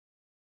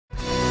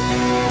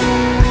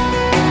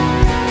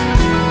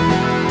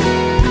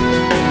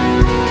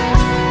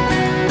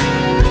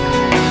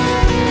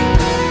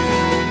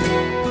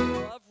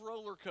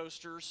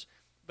coasters,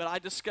 but I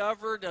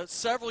discovered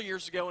several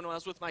years ago when I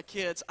was with my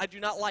kids, I do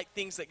not like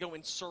things that go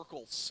in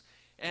circles.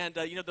 And,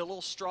 the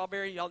little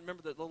strawberry, y'all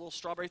remember the little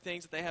strawberry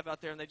things that they have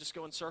out there, and they just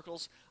go in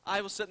circles?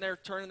 I was sitting there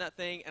turning that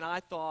thing, and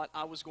I thought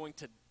I was going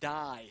to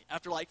die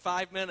after like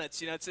 5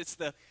 minutes. It's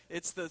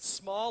the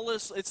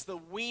smallest, it's the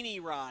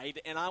weenie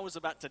ride, and I was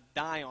about to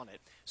die on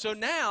it. So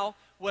now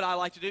what I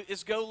like to do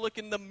is go look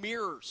in the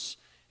mirrors.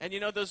 And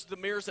the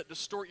mirrors that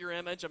distort your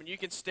image. I mean, you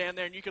can stand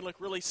there and you can look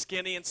really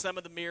skinny in some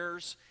of the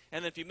mirrors.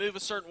 And if you move a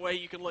certain way,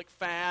 you can look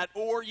fat.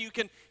 Or you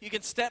can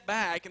step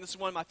back, and this is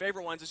one of my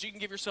favorite ones, is you can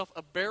give yourself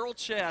a barrel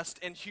chest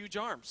and huge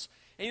arms.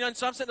 And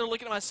so I'm sitting there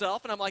looking at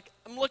myself, and I'm like,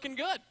 I'm looking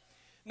good.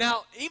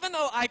 Now, even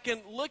though I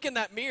can look in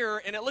that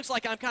mirror, and it looks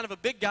like I'm kind of a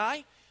big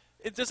guy,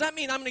 does that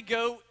mean I'm going to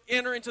go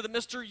enter into the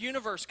Mr.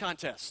 Universe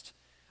contest?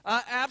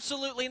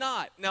 Absolutely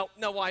not. Now,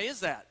 why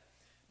is that?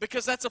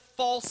 Because that's a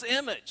false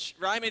image,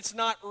 right? I mean, it's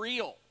not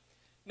real.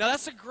 Now,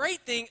 that's the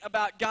great thing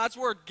about God's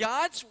Word.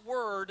 God's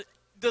Word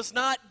does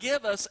not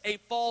give us a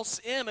false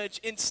image.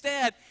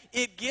 Instead,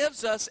 it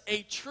gives us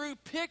a true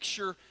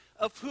picture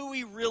of who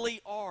we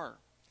really are.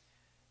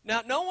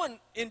 Now, no one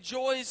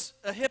enjoys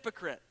a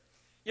hypocrite.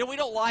 We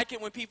don't like it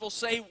when people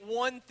say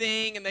one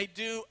thing and they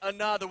do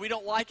another. We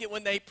don't like it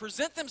when they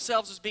present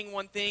themselves as being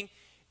one thing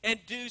and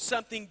do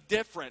something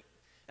different.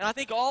 And I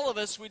think all of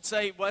us would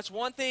say, well, that's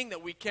one thing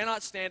that we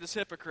cannot stand as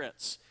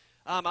hypocrites.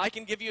 I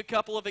can give you a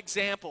couple of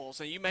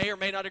examples, and you may or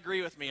may not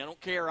agree with me. I don't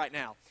care right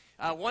now.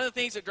 One of the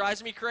things that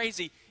drives me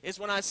crazy is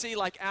when I see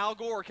like Al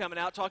Gore coming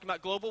out talking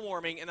about global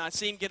warming, and I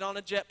see him get on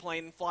a jet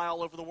plane and fly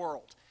all over the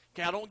world.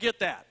 Okay, I don't get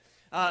that.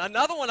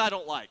 Another one I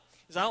don't like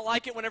is I don't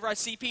like it whenever I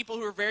see people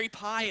who are very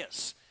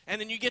pious, and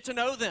then you get to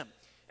know them,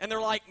 and they're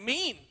like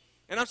mean.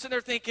 And I'm sitting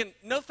there thinking,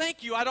 no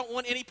thank you, I don't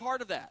want any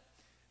part of that.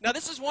 Now,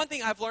 this is one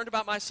thing I've learned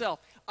about myself.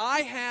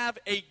 I have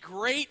a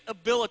great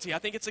ability. I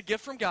think it's a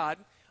gift from God.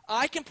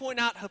 I can point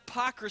out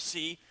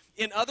hypocrisy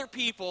in other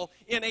people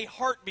in a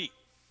heartbeat.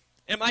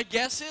 And my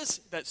guess is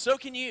that so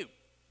can you.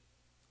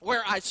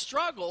 Where I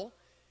struggle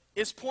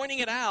is pointing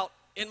it out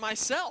in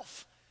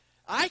myself.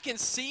 I can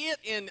see it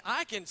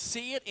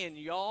in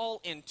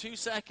y'all in 2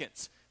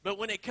 seconds. But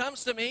when it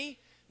comes to me,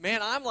 man,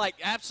 I'm like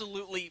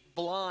absolutely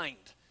blind.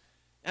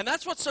 And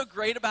that's what's so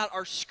great about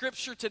our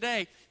scripture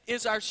today,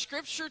 is our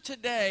scripture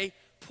today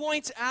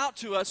points out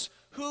to us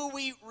who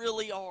we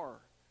really are.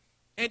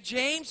 And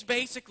James,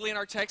 basically, in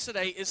our text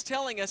today, is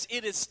telling us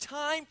it is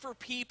time for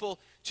people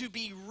to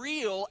be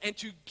real and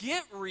to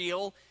get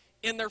real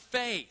in their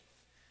faith.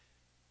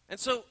 And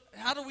so,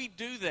 how do we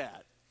do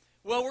that?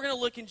 Well, we're going to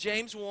look in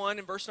James 1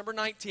 in verse number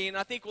 19.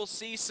 I think we'll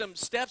see some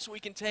steps we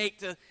can take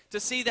to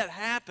see that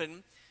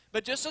happen.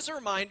 But just as a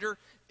reminder,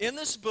 in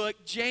this book,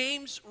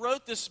 James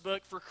wrote this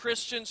book for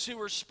Christians who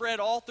were spread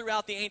all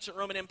throughout the ancient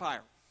Roman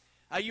Empire.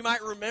 You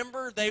might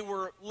remember they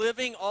were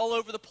living all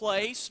over the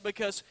place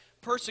because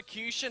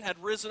persecution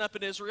had risen up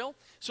in Israel.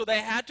 So they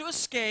had to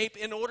escape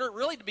in order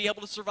really to be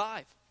able to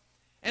survive.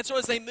 And so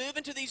as they move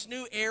into these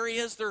new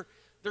areas,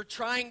 they're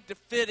trying to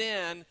fit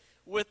in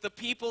with the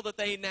people that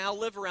they now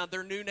live around,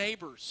 their new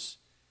neighbors.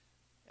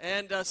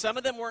 And some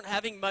of them weren't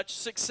having much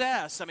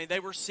success. I mean, they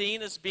were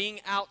seen as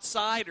being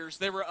outsiders.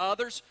 There were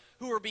others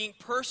who were being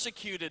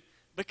persecuted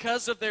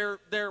because of their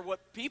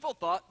what people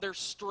thought, their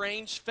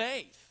strange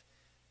faith.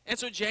 And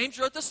so James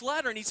wrote this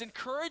letter, and he's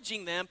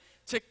encouraging them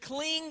to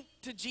cling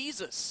to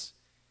Jesus,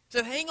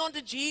 to hang on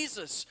to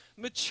Jesus,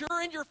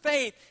 mature in your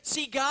faith,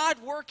 see God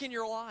work in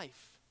your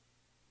life.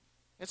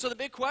 And so the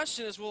big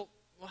question is, well,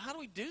 how do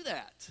we do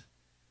that?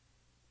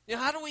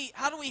 How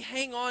do we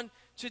hang on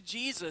to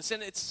Jesus?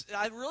 And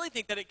I really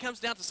think that it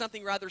comes down to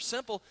something rather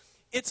simple.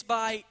 It's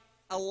by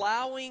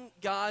allowing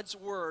God's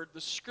word,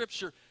 the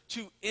scripture,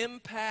 to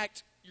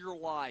impact your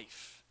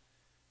life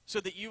so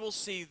that you will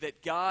see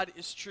that God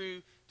is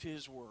true to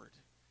his word.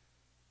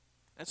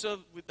 And so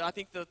I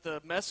think that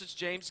the message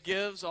James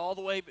gives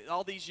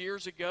all these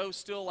years ago is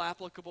still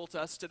applicable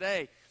to us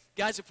today.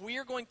 Guys, if we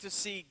are going to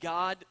see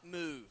God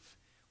move,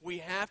 we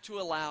have to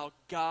allow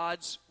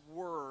God's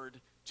word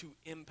to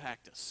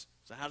impact us.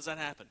 So how does that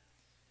happen?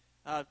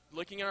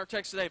 Looking at our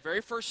text today,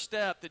 very first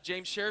step that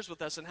James shares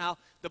with us and how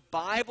the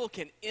Bible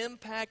can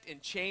impact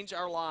and change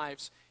our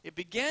lives, it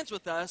begins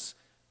with us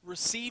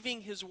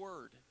receiving his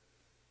word.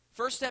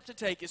 First step to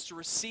take is to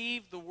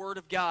receive the word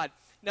of God.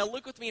 Now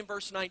look with me in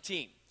verse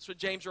 19. That's what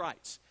James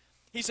writes.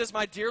 He says,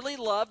 "My dearly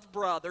loved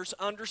brothers,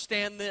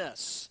 understand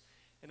this."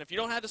 And if you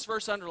don't have this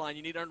verse underlined,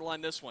 you need to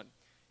underline this one.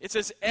 It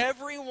says,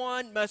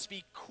 "Everyone must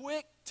be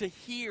quick to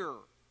hear,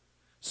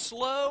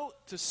 slow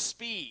to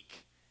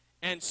speak,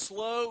 and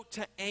slow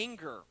to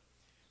anger.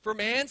 For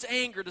man's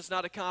anger does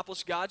not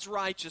accomplish God's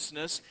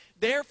righteousness.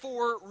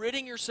 Therefore,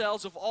 ridding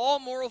yourselves of all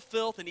moral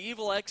filth and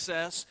evil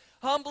excess,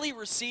 humbly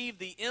receive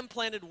the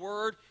implanted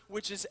word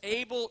which is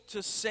able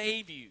to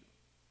save you."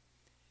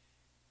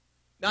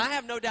 Now, I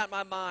have no doubt in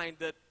my mind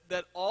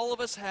that all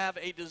of us have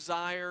a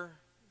desire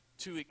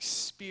to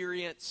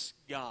experience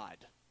God.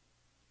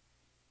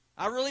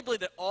 I really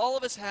believe that all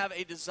of us have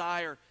a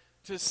desire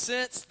to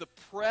sense the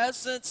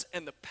presence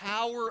and the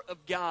power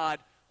of God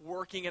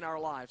working in our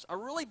lives. I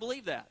really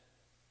believe that.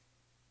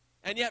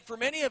 And yet for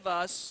many of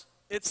us,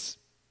 it's,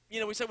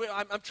 we say, well,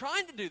 I'm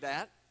trying to do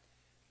that.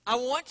 I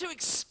want to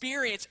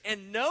experience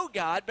and know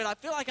God, but I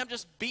feel like I'm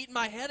just beating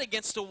my head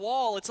against a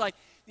wall. It's like,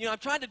 I'm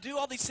trying to do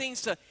all these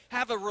things to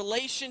have a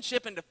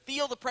relationship and to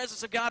feel the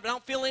presence of God, but I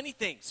don't feel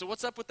anything. So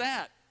what's up with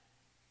that?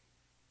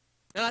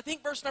 And I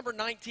think verse number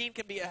 19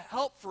 can be a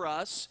help for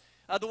us.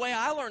 The way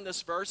I learned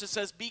this verse, it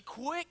says, be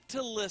quick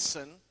to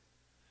listen,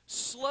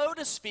 slow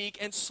to speak,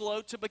 and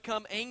slow to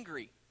become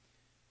angry.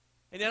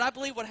 And yet I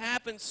believe what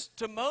happens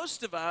to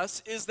most of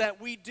us is that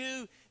we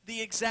do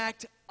the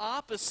exact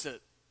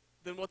opposite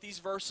than what these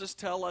verses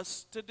tell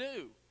us to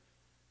do.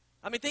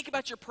 I mean, think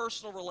about your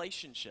personal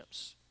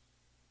relationships.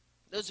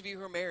 Those of you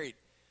who are married,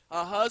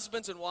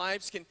 husbands and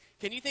wives,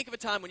 can you think of a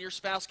time when your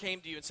spouse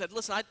came to you and said,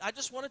 listen, I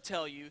just want to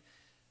tell you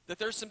that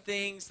there's some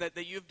things that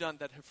you've done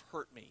that have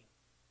hurt me.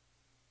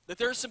 That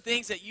there's some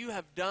things that you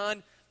have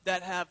done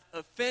that have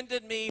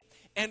offended me.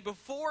 And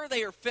before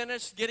they are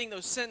finished getting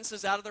those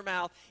sentences out of their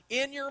mouth,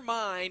 in your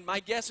mind, my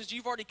guess is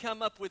you've already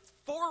come up with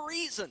 4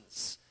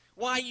 reasons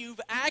why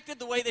you've acted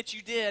the way that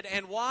you did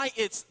and why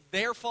it's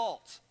their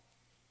fault.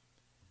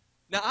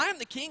 Now, I am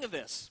the king of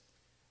this.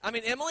 I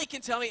mean, Emily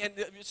can tell me, and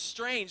it's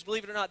strange,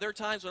 believe it or not, there are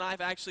times when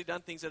I've actually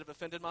done things that have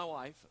offended my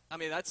wife. I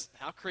mean, that's,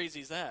 how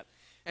crazy is that?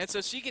 And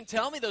so she can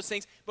tell me those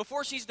things.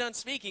 Before she's done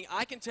speaking,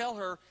 I can tell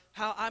her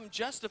how I'm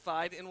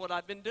justified in what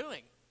I've been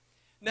doing.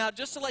 Now,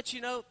 just to let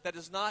you know, that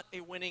is not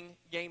a winning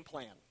game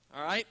plan,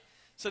 all right?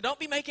 So don't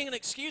be making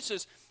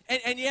excuses.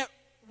 And yet,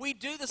 we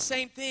do the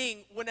same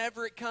thing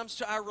whenever it comes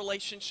to our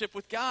relationship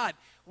with God.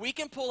 We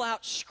can pull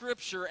out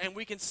Scripture and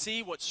we can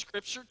see what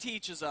Scripture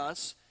teaches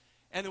us,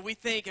 and then we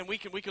think, and we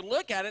can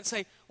look at it and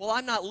say, well,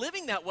 I'm not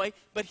living that way,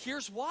 but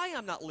here's why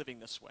I'm not living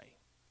this way.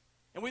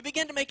 And we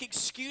begin to make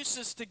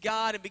excuses to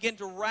God and begin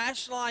to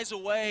rationalize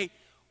away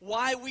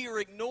why we are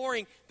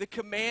ignoring the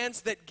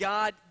commands that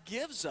God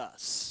gives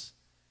us.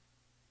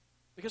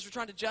 Because we're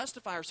trying to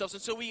justify ourselves,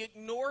 and so we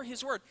ignore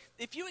His Word.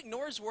 If you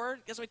ignore His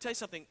Word, guess, let me tell you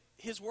something,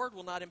 His Word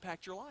will not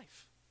impact your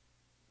life.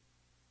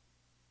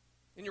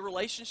 In your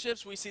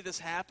relationships, we see this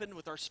happen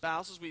with our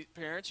spouses.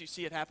 Parents, you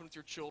see it happen with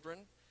your children.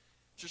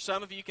 I'm sure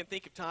some of you can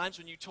think of times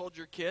when you told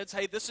your kids,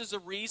 hey, this is a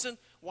reason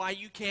why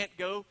you can't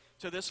go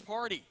to this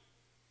party.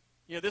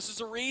 This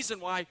is a reason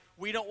why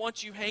we don't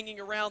want you hanging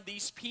around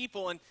these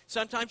people. And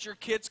sometimes your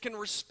kids can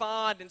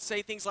respond and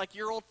say things like,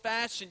 you're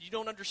old-fashioned, you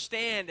don't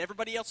understand,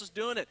 everybody else is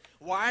doing it.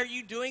 Why are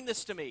you doing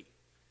this to me?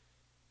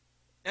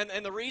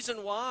 And the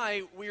reason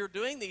why we are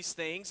doing these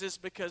things is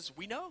because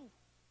we know.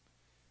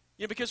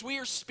 Because we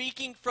are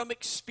speaking from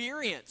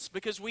experience,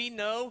 because we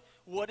know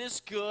what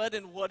is good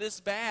and what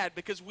is bad,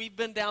 because we've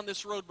been down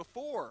this road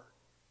before.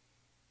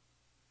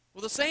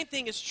 Well, the same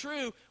thing is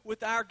true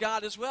with our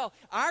God as well.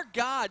 Our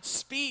God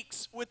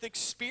speaks with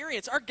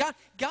experience.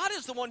 God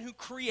is the one who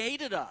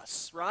created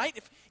us, right?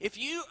 If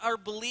you are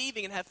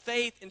believing and have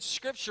faith in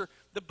Scripture,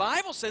 the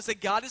Bible says that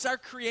God is our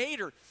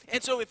creator.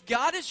 And so if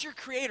God is your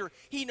creator,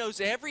 He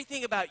knows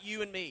everything about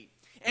you and me.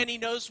 And He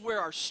knows where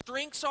our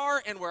strengths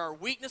are and where our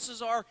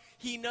weaknesses are.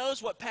 He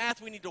knows what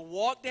path we need to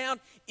walk down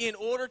in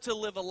order to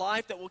live a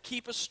life that will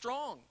keep us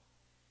strong.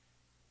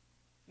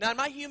 Now, in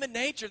my human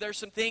nature, there's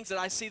some things that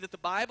I see that the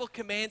Bible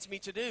commands me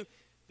to do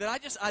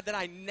that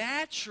I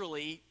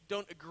naturally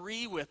don't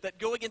agree with, that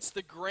go against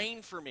the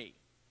grain for me.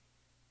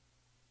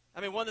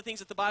 I mean, one of the things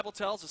that the Bible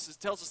tells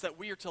us that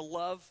we are to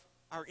love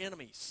our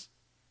enemies.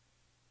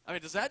 I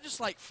mean, does that just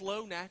like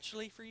flow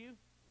naturally for you?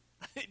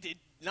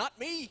 Not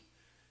me.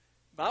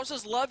 The Bible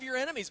says love your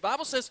enemies. The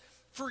Bible says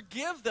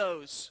forgive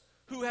those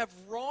who have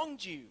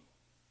wronged you.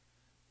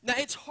 Now,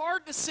 it's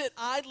hard to sit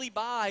idly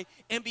by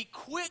and be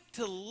quick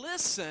to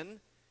listen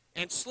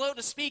and slow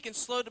to speak and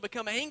slow to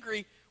become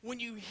angry when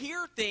you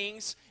hear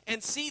things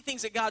and see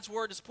things that God's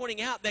Word is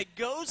pointing out that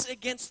goes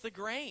against the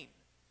grain.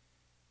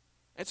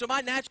 And so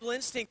my natural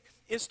instinct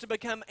is to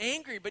become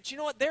angry. But you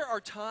know what? There are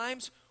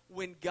times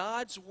when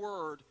God's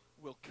Word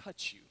will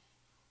cut you.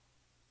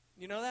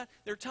 You know that?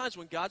 There are times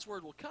when God's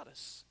Word will cut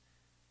us.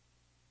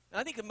 And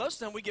I think that most of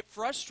the time we get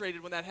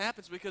frustrated when that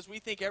happens because we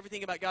think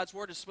everything about God's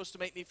Word is supposed to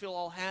make me feel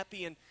all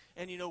happy and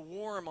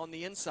warm on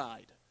the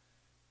inside.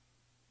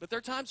 But there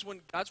are times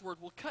when God's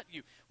Word will cut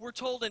you. We're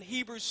told in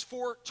Hebrews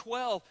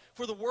 4:12,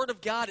 for the Word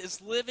of God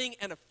is living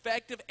and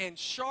effective and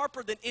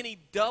sharper than any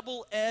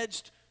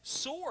double-edged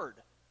sword,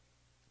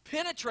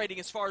 penetrating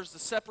as far as the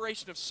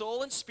separation of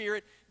soul and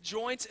spirit,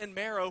 joints and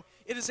marrow.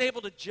 It is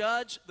able to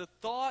judge the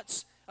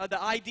thoughts,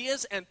 the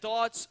ideas and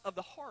thoughts of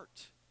the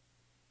heart.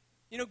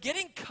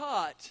 Getting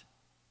cut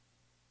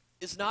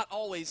is not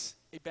always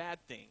a bad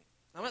thing.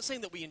 I'm not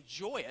saying that we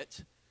enjoy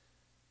it,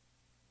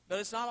 but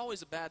it's not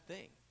always a bad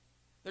thing.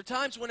 There are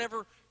times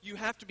whenever you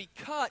have to be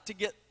cut to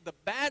get the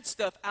bad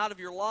stuff out of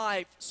your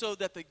life so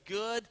that the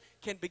good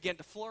can begin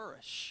to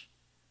flourish.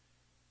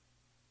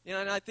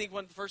 And I think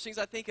one of the first things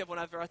I think of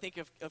whenever I think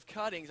of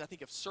cuttings, I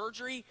think of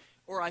surgery,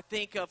 or I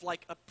think of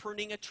like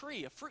pruning a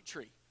tree, a fruit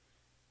tree.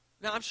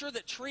 Now, I'm sure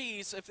that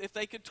trees, if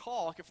they could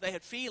talk, if they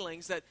had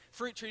feelings, that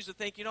fruit trees would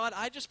think, you know what,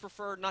 I just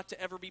prefer not to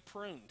ever be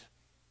pruned.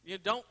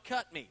 Don't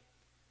cut me.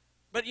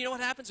 But you know what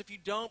happens if you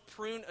don't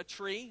prune a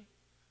tree?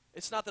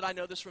 It's not that I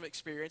know this from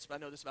experience, but I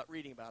know this about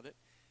reading about it.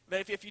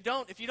 But if you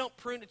don't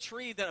prune a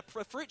tree, then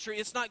a fruit tree,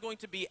 it's not going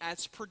to be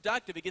as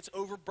productive. It gets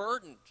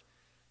overburdened.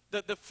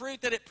 The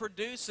fruit that it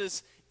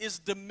produces is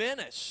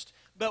diminished.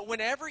 But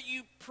whenever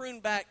you prune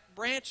back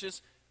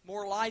branches,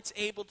 more light's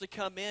able to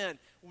come in.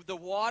 The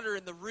water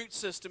in the root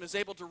system is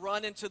able to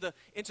run into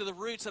the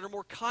roots that are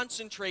more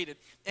concentrated.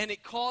 And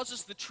it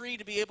causes the tree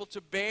to be able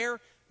to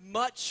bear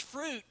much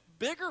fruit,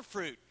 bigger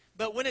fruit.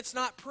 But when it's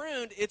not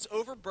pruned, it's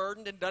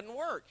overburdened and doesn't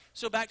work.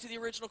 So back to the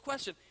original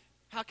question.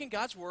 How can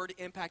God's word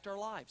impact our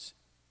lives?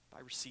 By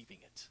receiving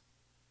it.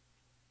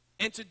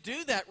 And to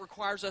do that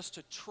requires us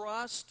to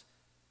trust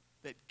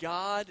that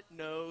God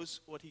knows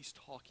what he's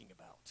talking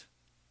about.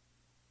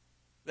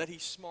 That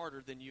he's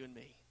smarter than you and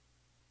me.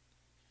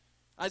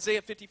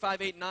 Isaiah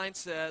 55:8-9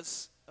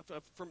 says,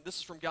 this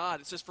is from God,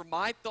 it says, "For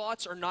my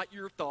thoughts are not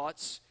your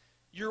thoughts,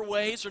 your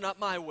ways are not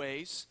my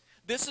ways.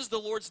 This is the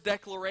Lord's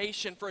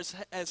declaration, for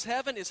as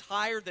heaven is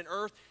higher than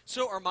earth,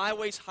 so are my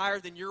ways higher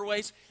than your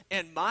ways,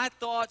 and my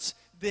thoughts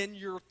than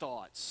your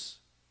thoughts."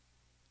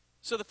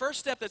 So the first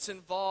step that's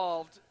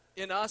involved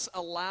in us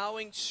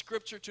allowing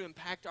Scripture to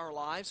impact our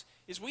lives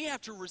is we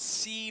have to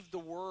receive the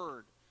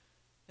Word.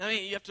 I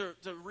mean, you have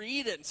to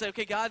read it and say,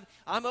 okay, God,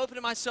 I'm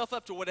opening myself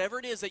up to whatever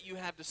it is that you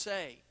have to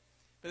say.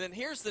 But then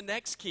here's the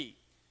next key.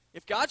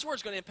 If God's Word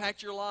is going to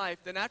impact your life,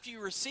 then after you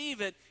receive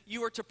it,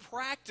 you are to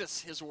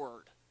practice His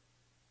Word.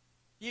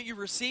 You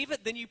receive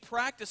it, then you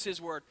practice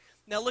His Word.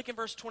 Now look in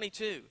verse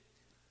 22.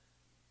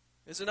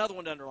 There's another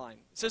one to underline.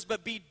 It says,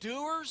 "But be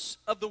doers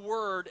of the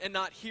word and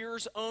not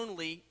hearers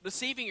only,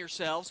 deceiving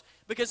yourselves.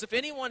 Because if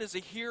anyone is a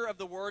hearer of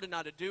the word and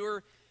not a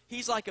doer,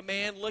 he's like a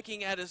man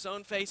looking at his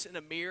own face in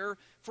a mirror.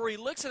 For he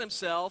looks at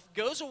himself,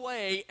 goes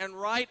away, and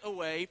right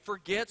away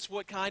forgets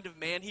what kind of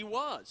man he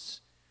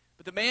was.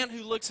 But the man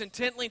who looks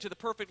intently into the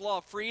perfect law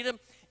of freedom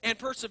and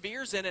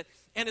perseveres in it,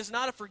 and is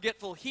not a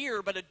forgetful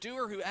hearer, but a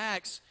doer who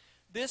acts,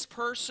 this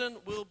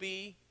person will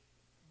be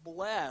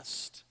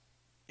blessed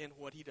in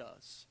what he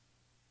does."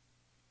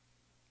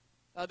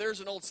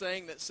 There's an old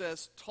saying that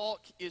says,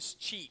 talk is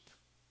cheap.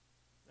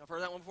 I've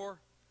heard that one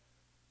before.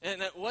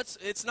 And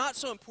it's not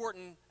so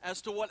important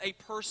as to what a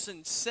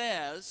person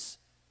says.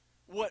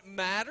 What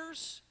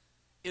matters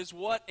is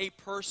what a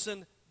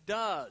person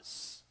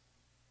does.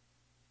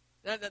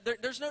 Now,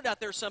 there's no doubt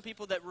there are some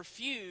people that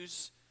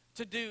refuse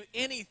to do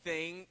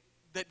anything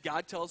that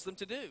God tells them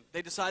to do.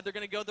 They decide they're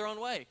going to go their own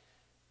way.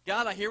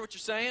 God, I hear what you're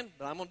saying,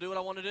 but I'm going to do what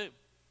I want to do.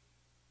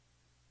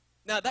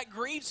 Now, that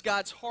grieves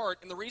God's heart,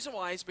 and the reason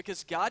why is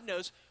because God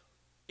knows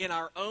in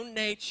our own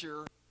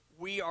nature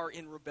we are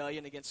in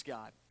rebellion against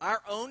God.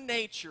 Our own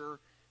nature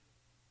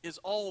is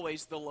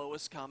always the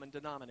lowest common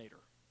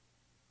denominator.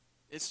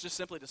 It's just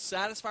simply to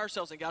satisfy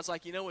ourselves, and God's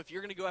like, if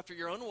you're going to go after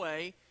your own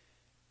way,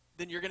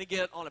 then you're going to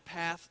get on a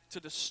path to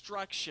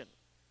destruction.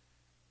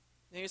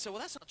 And you say, well,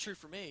 that's not true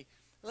for me.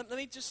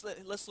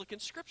 Let's look in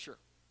Scripture.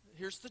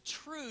 Here's the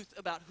truth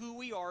about who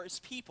we are as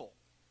people.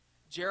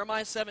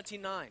 Jeremiah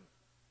 17:9.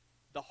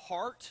 "The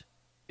heart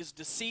is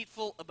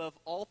deceitful above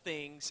all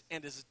things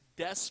and is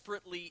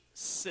desperately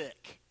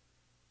sick.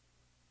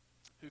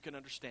 Who can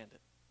understand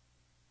it?"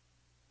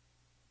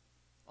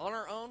 On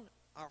our own,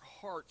 our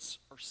hearts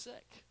are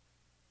sick.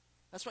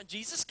 That's why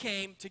Jesus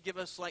came to give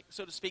us,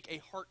 so to speak, a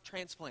heart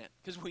transplant,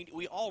 because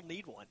we all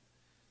need one.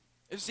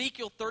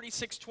 Ezekiel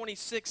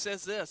 36:26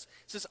 says this.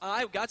 It says,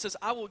 God says,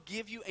 "I will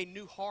give you a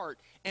new heart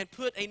and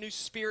put a new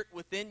spirit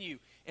within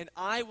you, and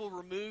I will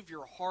remove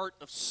your heart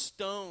of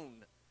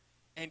stone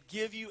and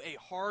give you a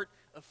heart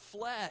of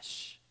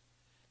flesh."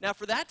 Now,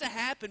 for that to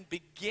happen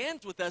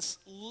begins with us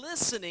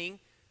listening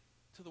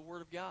to the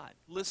Word of God,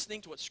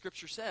 listening to what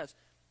Scripture says.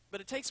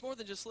 But it takes more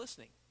than just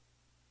listening.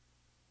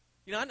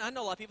 I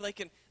know a lot of people,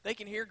 they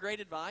can hear great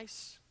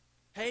advice.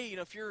 Hey,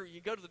 if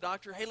you go to the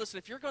doctor, hey, listen,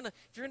 if you're going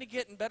to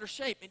get in better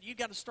shape, and you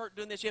got to start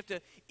doing this, you have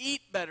to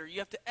eat better, you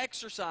have to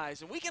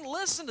exercise, and we can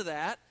listen to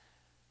that.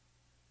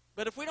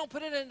 But if we don't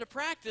put it into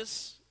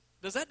practice,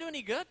 does that do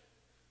any good?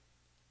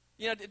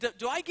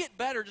 Do I get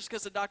better just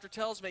because the doctor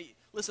tells me,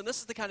 listen, this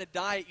is the kind of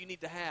diet you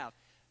need to have?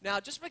 Now,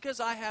 just because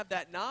I have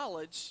that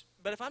knowledge,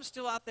 but if I'm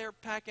still out there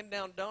packing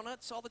down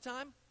donuts all the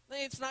time,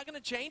 it's not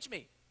going to change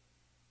me.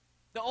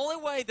 The only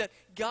way that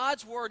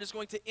God's Word is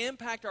going to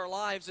impact our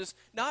lives is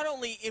not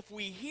only if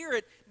we hear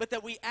it, but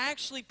that we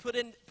actually put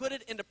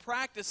it into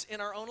practice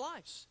in our own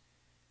lives.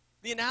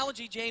 The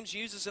analogy James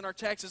uses in our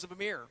text is of a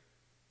mirror.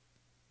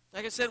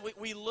 Like I said,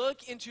 we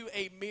look into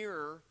a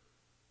mirror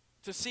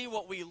to see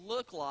what we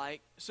look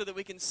like so that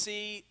we can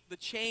see the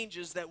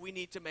changes that we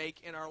need to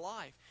make in our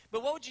life.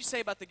 But what would you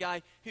say about the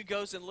guy who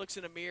goes and looks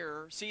in a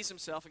mirror, sees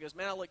himself, and goes,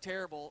 man, I look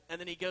terrible,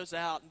 and then he goes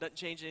out and doesn't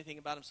change anything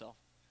about himself?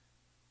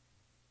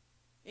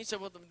 He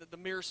said, well, the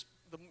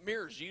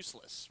mirror's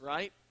useless,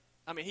 right?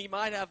 I mean, he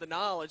might have the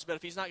knowledge, but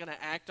if he's not going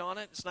to act on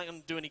it, it's not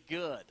going to do any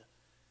good.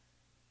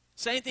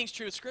 Same thing's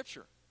true with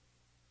Scripture.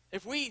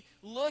 If we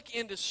look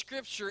into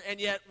Scripture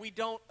and yet we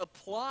don't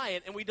apply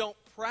it and we don't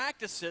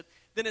practice it,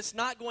 then it's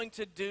not going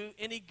to do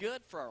any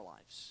good for our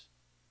lives.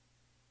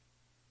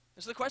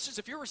 And so the question is,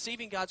 if you're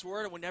receiving God's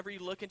Word, and whenever you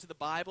look into the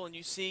Bible and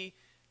you see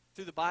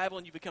through the Bible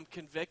and you become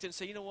convicted and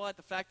say, you know what,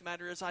 the fact of the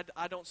matter is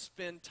I don't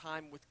spend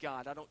time with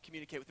God. I don't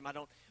communicate with Him.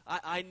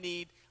 I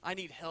need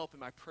help in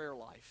my prayer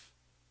life.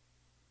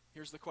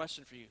 Here's the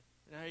question for you.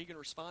 And how are you going to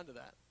respond to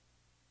that?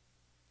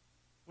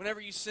 Whenever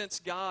you sense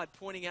God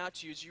pointing out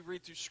to you as you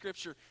read through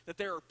Scripture that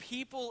there are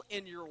people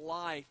in your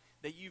life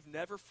that you've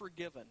never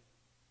forgiven,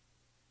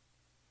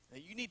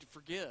 that you need to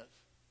forgive.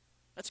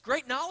 That's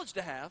great knowledge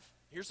to have.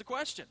 Here's the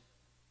question.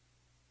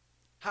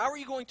 How are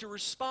you going to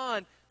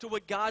respond to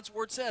what God's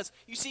Word says?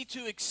 You see,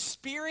 to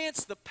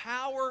experience the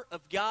power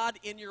of God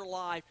in your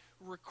life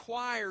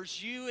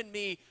requires you and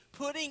me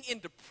putting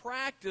into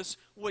practice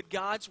what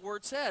God's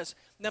Word says.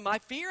 Now, my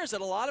fear is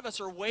that a lot of us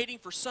are waiting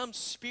for some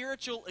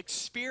spiritual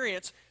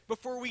experience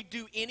before we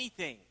do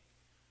anything.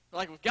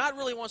 Like, if God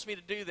really wants me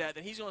to do that,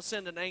 then He's going to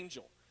send an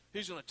angel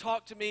who's going to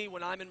talk to me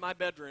when I'm in my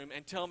bedroom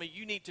and tell me,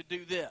 you need to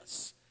do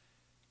this.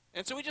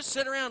 And so we just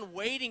sit around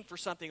waiting for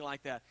something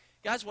like that.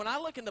 Guys, when I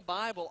look in the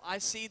Bible, I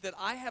see that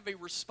I have a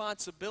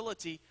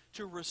responsibility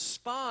to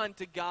respond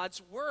to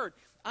God's Word.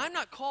 I'm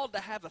not called to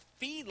have a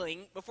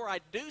feeling before I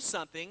do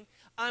something.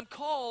 I'm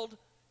called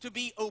to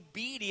be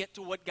obedient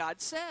to what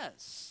God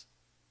says.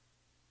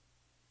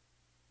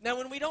 Now,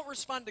 when we don't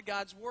respond to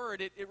God's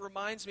Word, it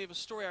reminds me of a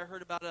story I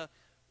heard about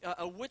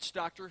a witch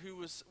doctor who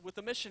was with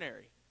a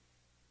missionary.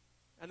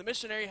 And the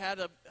missionary had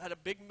a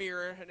big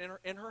mirror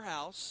in her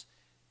house.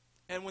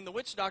 And when the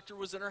witch doctor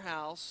was in her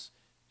house,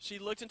 she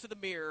looked into the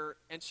mirror,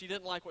 and she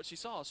didn't like what she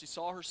saw. She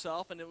saw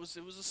herself, and it was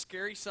a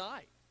scary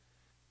sight.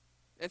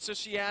 And so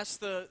she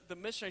asked the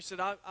missionary, she said,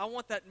 I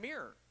want that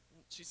mirror.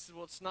 She said,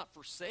 well, it's not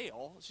for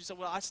sale. She said,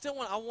 well,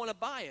 I want to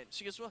buy it.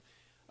 She goes, well,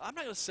 I'm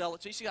not going to sell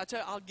it to you. She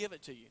said, I'll give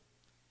it to you.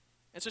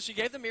 And so she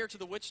gave the mirror to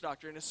the witch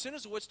doctor, and as soon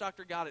as the witch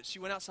doctor got it, she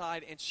went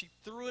outside, and she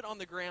threw it on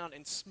the ground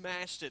and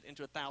smashed it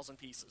into 1,000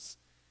 pieces.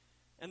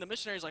 And the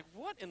missionary's like,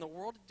 what in the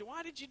world?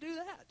 Why did you do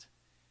that?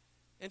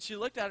 And she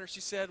looked at her,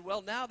 she said,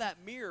 well, now that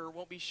mirror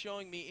won't be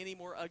showing me any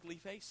more ugly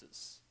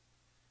faces.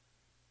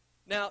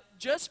 Now,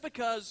 just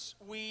because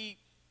we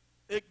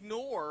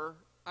ignore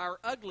our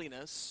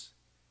ugliness,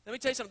 let me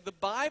tell you something. The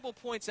Bible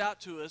points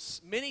out to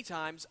us many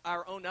times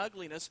our own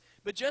ugliness,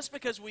 but just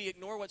because we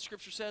ignore what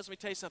Scripture says, let me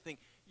tell you something.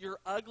 Your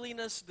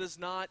ugliness does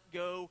not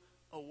go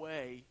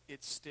away.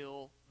 It's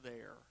still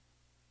there.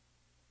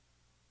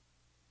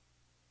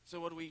 So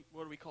what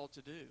are we called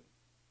to do?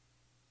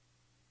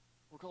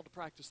 We're called to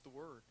practice the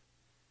Word.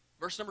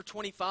 Verse number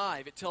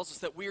 25, it tells us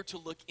that we are to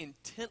look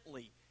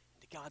intently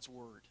into God's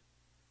Word.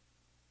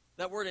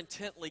 That word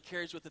intently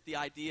carries with it the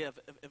idea of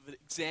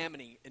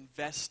examining,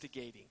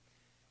 investigating.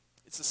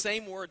 It's the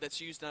same word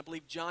that's used in, I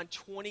believe, John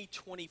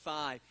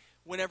 20:25.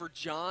 Whenever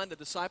John, the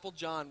disciple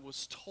John,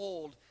 was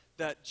told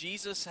that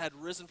Jesus had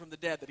risen from the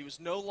dead, that He was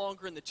no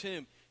longer in the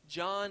tomb,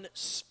 John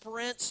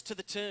sprints to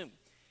the tomb.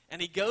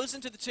 And he goes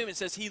into the tomb and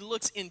says he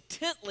looks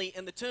intently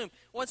in the tomb.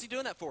 What's he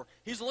doing that for?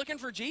 He's looking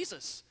for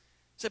Jesus.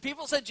 So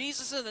people said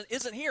Jesus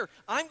isn't here.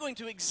 I'm going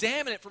to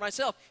examine it for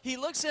myself. He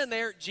looks in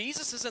there.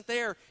 Jesus isn't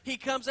there. He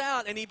comes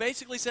out and he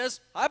basically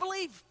says, I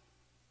believe.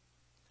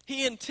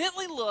 He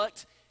intently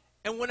looked,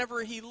 and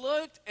whenever he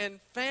looked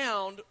and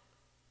found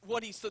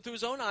what he through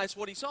his own eyes,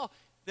 what he saw,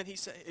 then he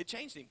said it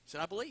changed him. He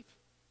said, I believe.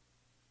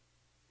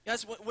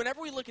 Guys,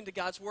 whenever we look into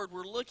God's Word,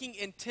 we're looking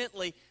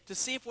intently to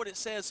see if what it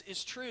says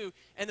is true.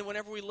 And then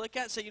whenever we look at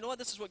it and say, you know what,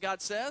 this is what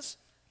God says,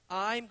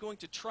 I'm going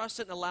to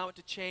trust it and allow it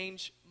to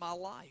change my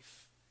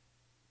life.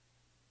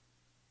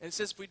 And it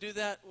says if we do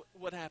that,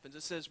 what happens?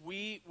 It says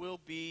we will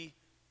be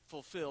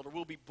fulfilled, or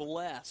we'll be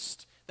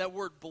blessed. That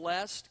word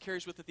blessed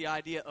carries with it the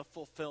idea of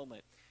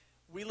fulfillment.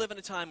 We live in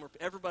a time where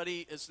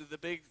everybody is the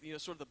big,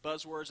 sort of the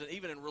buzzwords, and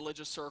even in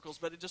religious circles,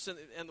 but just in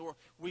the world,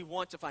 we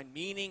want to find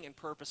meaning and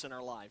purpose in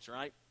our lives,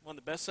 right? One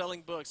of the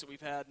best-selling books that we've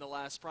had in the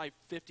last probably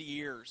 50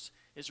 years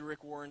is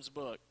Rick Warren's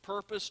book,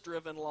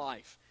 Purpose-Driven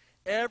Life.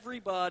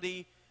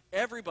 Everybody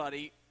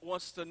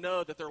wants to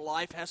know that their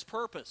life has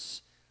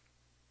purpose.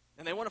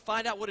 And they want to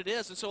find out what it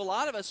is. And so a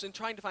lot of us, in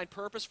trying to find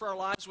purpose for our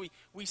lives,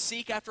 we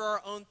seek after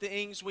our own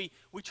things. We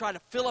try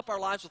to fill up our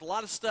lives with a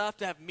lot of stuff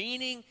to have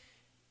meaning,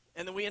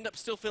 and then we end up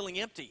still feeling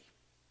empty.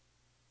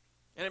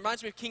 And it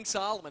reminds me of King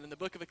Solomon in the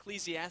book of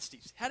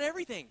Ecclesiastes. Had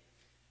everything.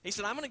 He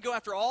said, I'm going to go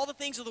after all the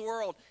things of the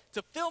world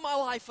to fill my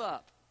life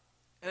up.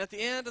 And at the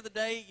end of the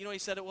day, you know what he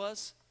said it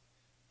was?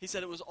 He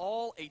said it was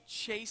all a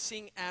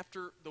chasing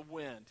after the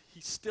wind. He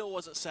still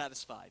wasn't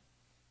satisfied.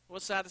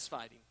 What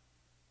satisfied him?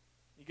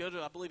 You go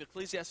to, I believe,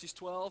 Ecclesiastes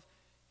 12.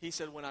 He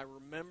said, when I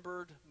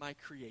remembered my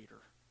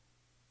Creator,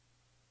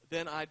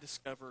 then I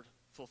discovered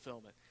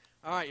fulfillment.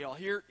 All right, y'all,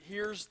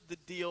 here's the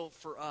deal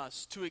for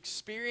us. To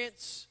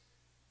experience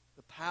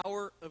the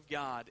power of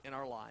God in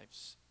our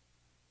lives,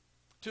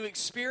 to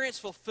experience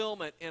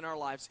fulfillment in our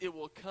lives, it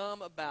will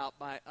come about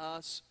by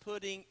us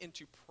putting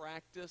into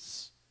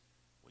practice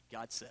what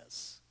God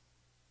says.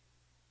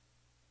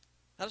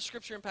 How does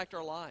Scripture impact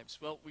our lives?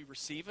 Well, we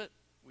receive it,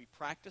 we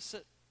practice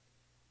it.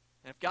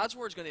 And if God's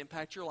Word is going to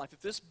impact your life,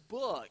 if this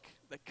book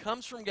that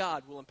comes from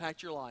God will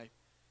impact your life,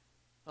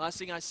 the last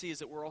thing I see is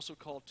that we're also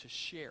called to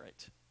share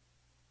it,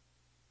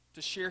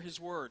 to share His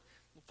Word.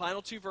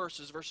 Final two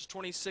verses, verses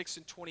 26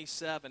 and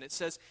 27. It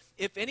says,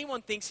 if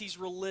anyone thinks he's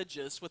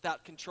religious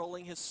without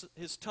controlling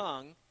his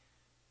tongue,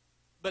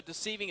 but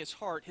deceiving his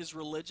heart, his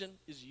religion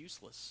is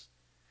useless.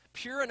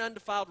 Pure and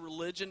undefiled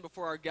religion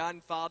before our God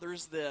and Father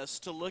is this,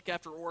 to look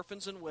after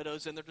orphans and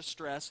widows in their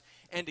distress,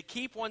 and to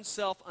keep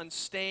oneself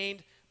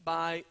unstained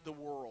by the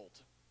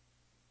world.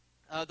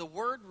 The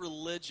word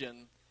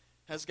religion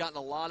has gotten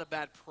a lot of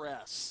bad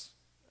press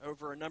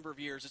over a number of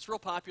years. It's real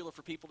popular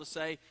for people to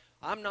say,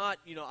 I'm not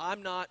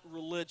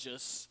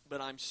religious,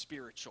 but I'm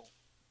spiritual.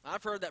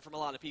 I've heard that from a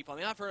lot of people. I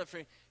mean, I've heard it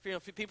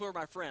from people who are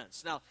my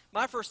friends. Now,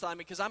 my first time,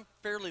 because I'm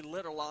fairly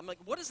literal, I'm like,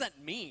 what does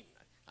that mean?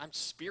 I'm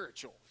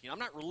spiritual. I'm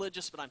not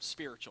religious, but I'm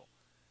spiritual.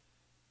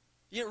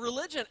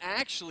 Religion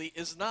actually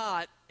is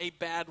not a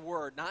bad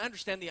word. Now, I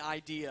understand the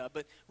idea,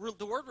 but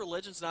the word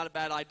religion is not a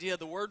bad idea.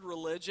 The word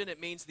religion, it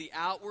means the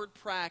outward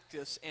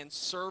practice and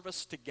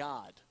service to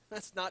God.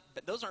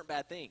 Those aren't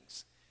bad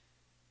things.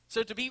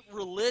 So to be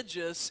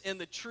religious in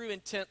the true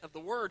intent of the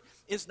word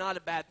is not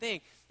a bad thing.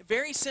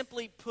 Very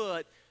simply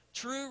put,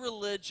 true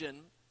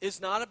religion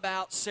is not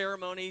about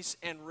ceremonies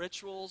and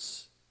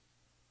rituals.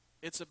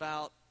 It's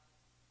about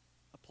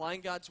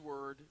applying God's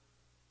word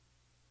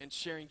and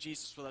sharing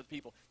Jesus with other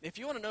people. If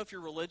you want to know if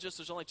you're religious,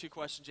 there's only two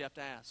questions you have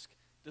to ask.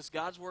 Does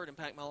God's word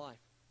impact my life?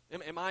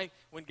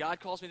 When God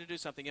calls me to do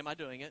something, am I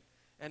doing it?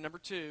 And number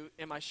two,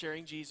 am I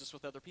sharing Jesus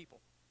with other people?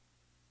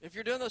 If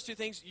you're doing those two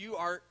things, you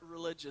are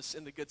religious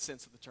in the good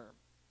sense of the term.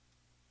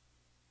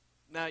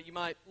 Now, you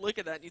might look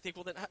at that and you think,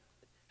 well, then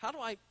how do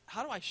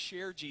I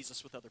share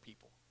Jesus with other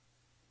people?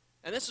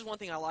 And this is one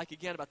thing I like,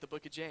 again, about the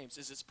book of James,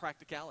 is its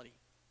practicality.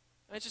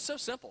 And it's just so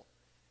simple.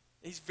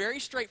 He's very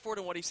straightforward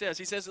in what he says.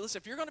 He says, listen,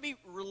 if you're going to be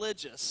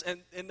religious,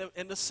 and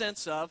in the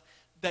sense of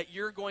that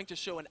you're going to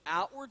show an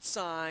outward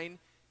sign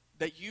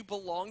that you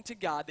belong to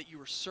God, that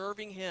you are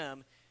serving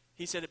him,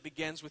 he said it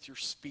begins with your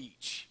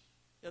speech.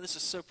 This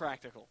is so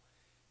practical.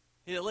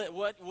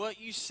 What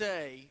you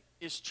say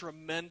is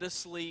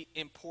tremendously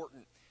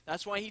important.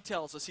 That's why he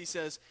tells us, he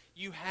says,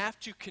 you have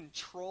to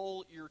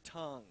control your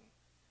tongue.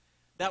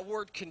 That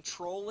word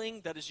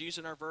controlling that is used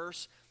in our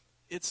verse,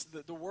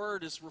 the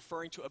word is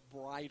referring to a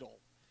bridle.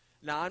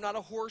 Now, I'm not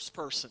a horse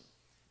person,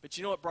 but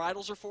you know what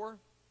bridles are for?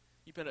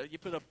 You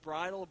put a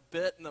bridle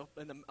bit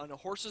in a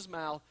horse's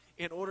mouth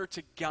in order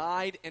to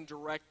guide and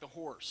direct the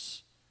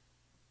horse.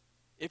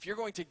 If you're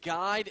going to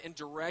guide and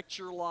direct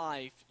your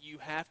life, you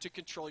have to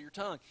control your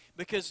tongue.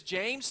 Because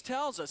James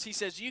tells us, he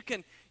says, you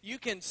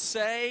can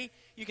say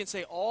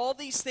all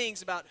these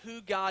things about who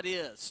God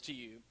is to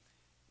you,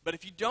 but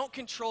if you don't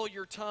control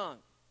your tongue,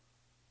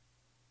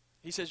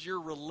 he says your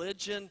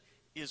religion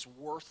is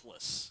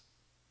worthless.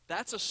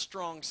 That's a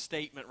strong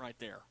statement right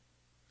there.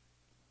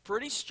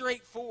 Pretty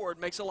straightforward,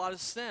 makes a lot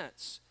of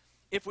sense.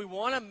 If we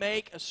want to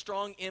make a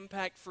strong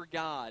impact for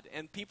God,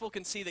 and people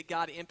can see that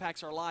God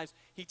impacts our lives,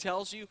 he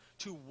tells you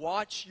to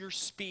watch your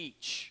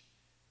speech.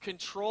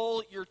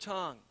 Control your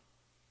tongue.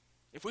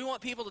 If we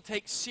want people to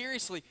take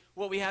seriously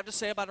what we have to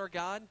say about our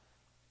God,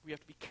 we have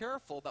to be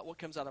careful about what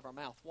comes out of our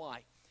mouth.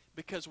 Why?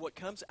 Because what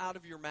comes out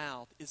of your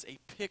mouth is a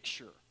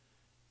picture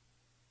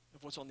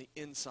of what's on the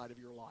inside of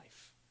your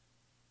life.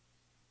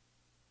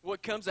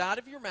 What comes out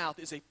of your mouth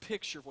is a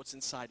picture of what's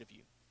inside of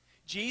you.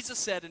 Jesus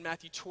said in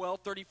Matthew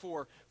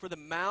 12:34, for the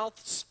mouth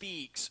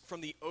speaks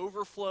from the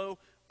overflow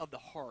of the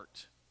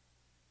heart.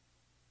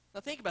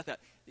 Now think about that.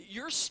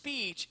 Your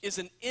speech is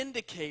an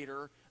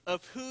indicator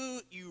of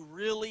who you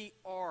really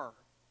are.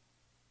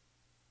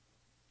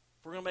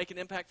 If we're going to make an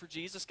impact for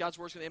Jesus, God's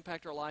word is going to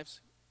impact our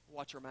lives,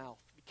 watch our mouth.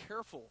 Be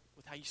careful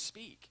with how you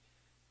speak.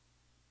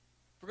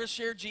 If we're going to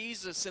share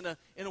Jesus in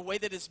a way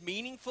that is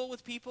meaningful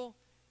with people,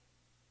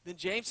 then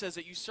James says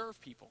that you serve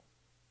people.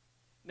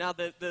 Now,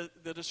 the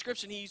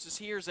description he uses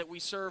here is that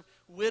we serve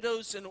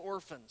widows and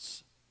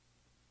orphans.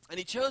 And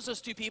he chose those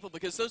two people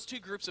because those two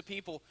groups of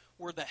people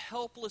were the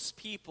helpless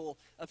people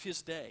of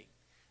his day.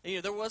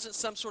 And, there wasn't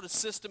some sort of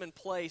system in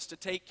place to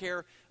take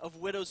care of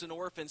widows and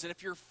orphans. And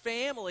if your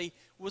family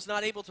was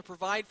not able to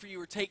provide for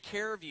you or take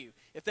care of you,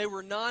 if they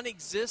were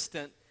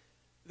non-existent,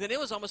 then it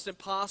was almost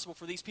impossible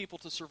for these people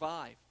to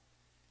survive.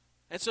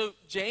 And so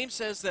James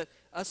says that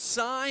a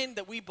sign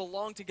that we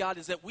belong to God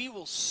is that we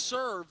will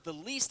serve the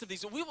least of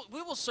these. We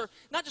will serve,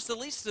 not just the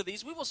least of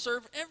these, we will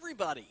serve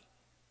everybody.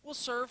 We'll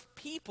serve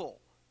people.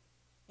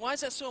 Why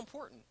is that so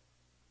important?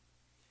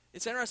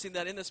 It's interesting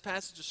that in this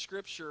passage of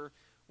Scripture,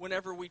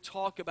 whenever we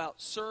talk about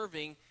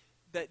serving,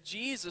 that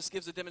Jesus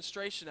gives a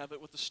demonstration of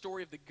it with the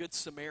story of the Good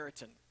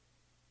Samaritan.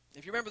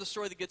 If you remember the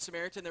story of the Good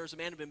Samaritan, there was a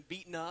man who had been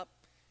beaten up.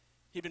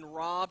 He'd been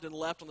robbed and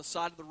left on the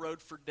side of the road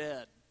for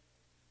dead.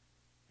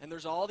 And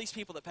there's all these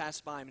people that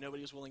passed by him, and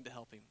nobody was willing to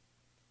help him.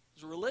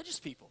 These were religious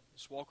people.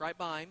 Just walk right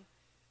by him.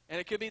 And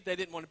it could be they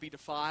didn't want to be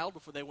defiled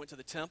before they went to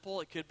the temple.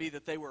 It could be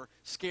that they were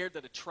scared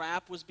that a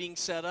trap was being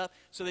set up.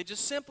 So they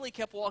just simply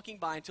kept walking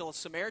by until a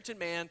Samaritan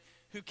man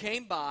who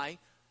came by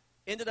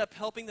ended up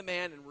helping the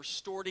man and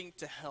restoring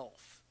to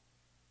health.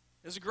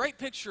 There's a great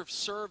picture of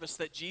service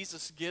that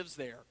Jesus gives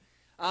there.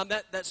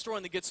 That story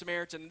in the Good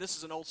Samaritan, this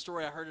is an old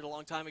story. I heard it a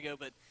long time ago,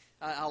 but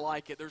I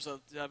like it. There's a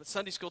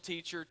Sunday school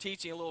teacher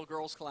teaching a little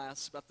girl's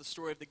class about the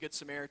story of the Good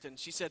Samaritan.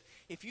 She said,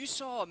 if you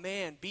saw a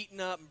man beaten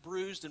up and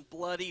bruised and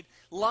bloodied,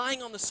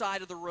 lying on the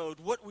side of the road,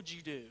 what would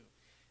you do?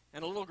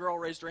 And a little girl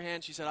raised her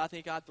hand. She said, I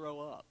think I'd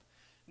throw up.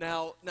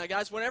 Now,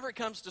 guys, whenever it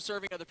comes to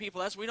serving other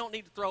people, we don't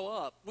need to throw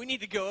up. We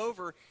need to go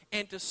over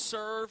and to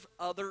serve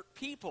other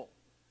people.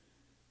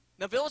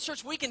 Now, Village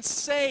Church, we can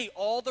say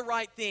all the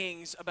right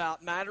things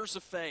about matters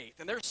of faith.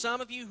 And there's some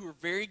of you who are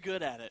very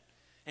good at it.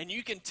 And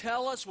you can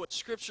tell us what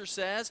Scripture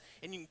says,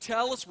 and you can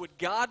tell us what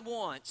God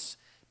wants.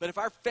 But if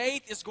our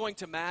faith is going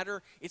to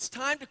matter, it's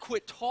time to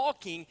quit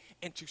talking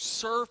and to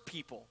serve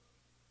people.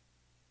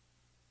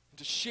 And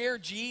to share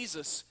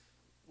Jesus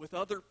with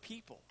other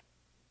people.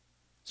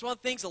 It's one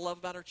of the things I love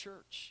about our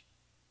church.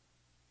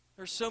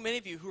 There's so many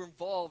of you who are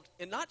involved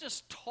in not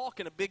just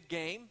talking a big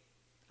game.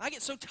 I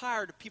get so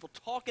tired of people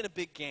talking a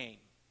big game.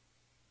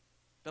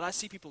 But I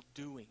see people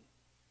doing.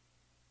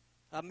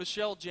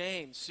 Michelle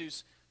James,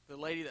 who's the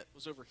lady that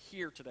was over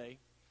here today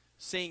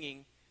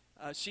singing,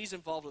 she's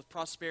involved with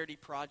Prosperity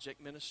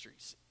Project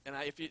Ministries. And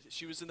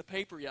she was in the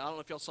paper. I don't know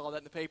if y'all saw that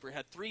in the paper. It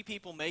had 3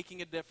 people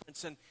making a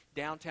difference in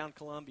downtown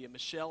Columbia.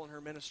 Michelle and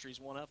her ministry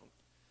is one of them.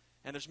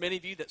 And there's many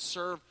of you that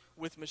serve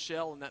with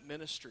Michelle in that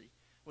ministry.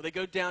 Well, they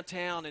go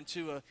downtown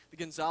into the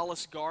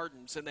Gonzales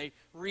Gardens, and they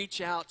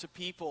reach out to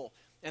people,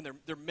 and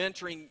they're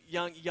mentoring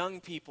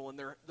young people, and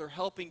they're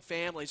helping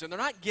families. And they're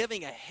not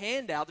giving a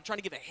handout. They're trying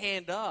to give a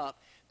hand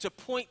up to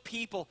point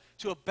people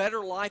to a better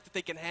life that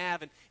they can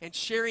have, and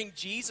sharing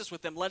Jesus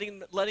with them, letting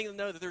them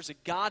know that there's a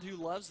God who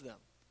loves them.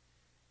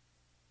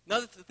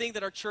 Another thing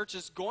that our church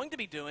is going to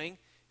be doing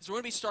is we're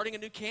going to be starting a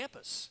new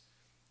campus.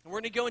 And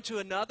we're going to go into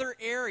another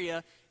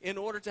area in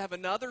order to have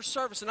another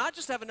service. And not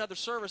just have another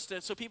service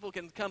so people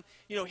can come,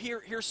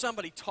 hear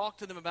somebody talk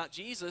to them about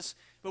Jesus.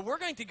 But we're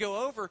going to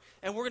go over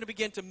and we're going to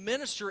begin to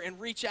minister and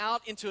reach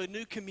out into a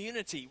new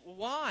community.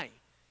 Why?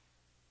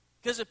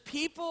 Because if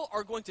people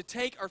are going to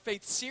take our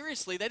faith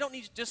seriously, they don't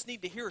just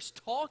need to hear us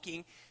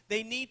talking.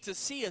 They need to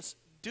see us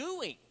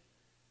doing.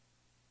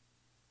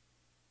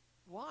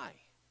 Why?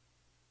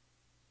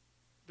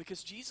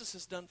 Because Jesus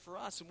has done for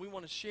us, and we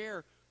want to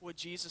share what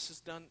Jesus has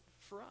done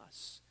for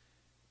us.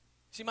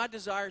 See, my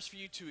desire is for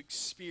you to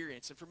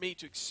experience, and for me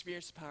to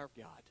experience the power of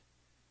God.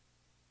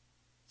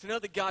 To know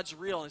that God's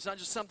real, and it's not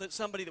just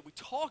somebody that we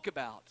talk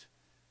about,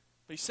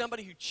 but He's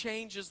somebody who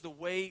changes the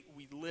way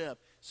we live.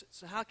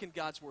 So how can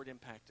God's Word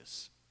impact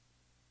us?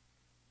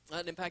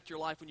 Let it impact your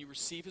life when you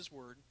receive His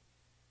Word,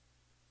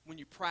 when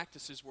you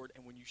practice His Word,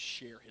 and when you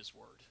share His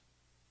Word.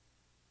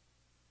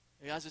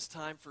 And guys, it's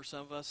time for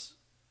some of us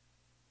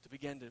to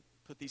begin to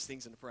put these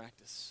things into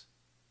practice.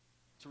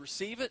 To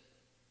receive it,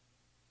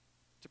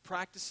 to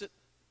practice it,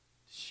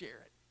 to share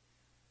it.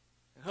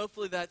 And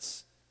hopefully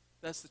that's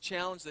the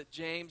challenge that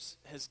James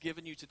has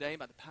given you today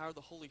by the power of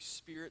the Holy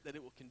Spirit, that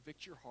it will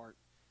convict your heart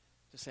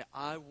to say,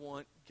 I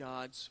want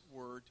God's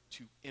Word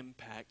to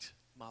impact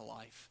my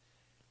life.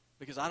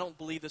 Because I don't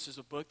believe this is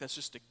a book that's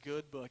just a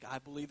good book. I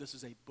believe this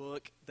is a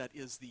book that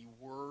is the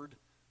Word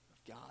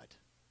of God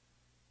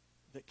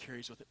that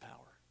carries with it power.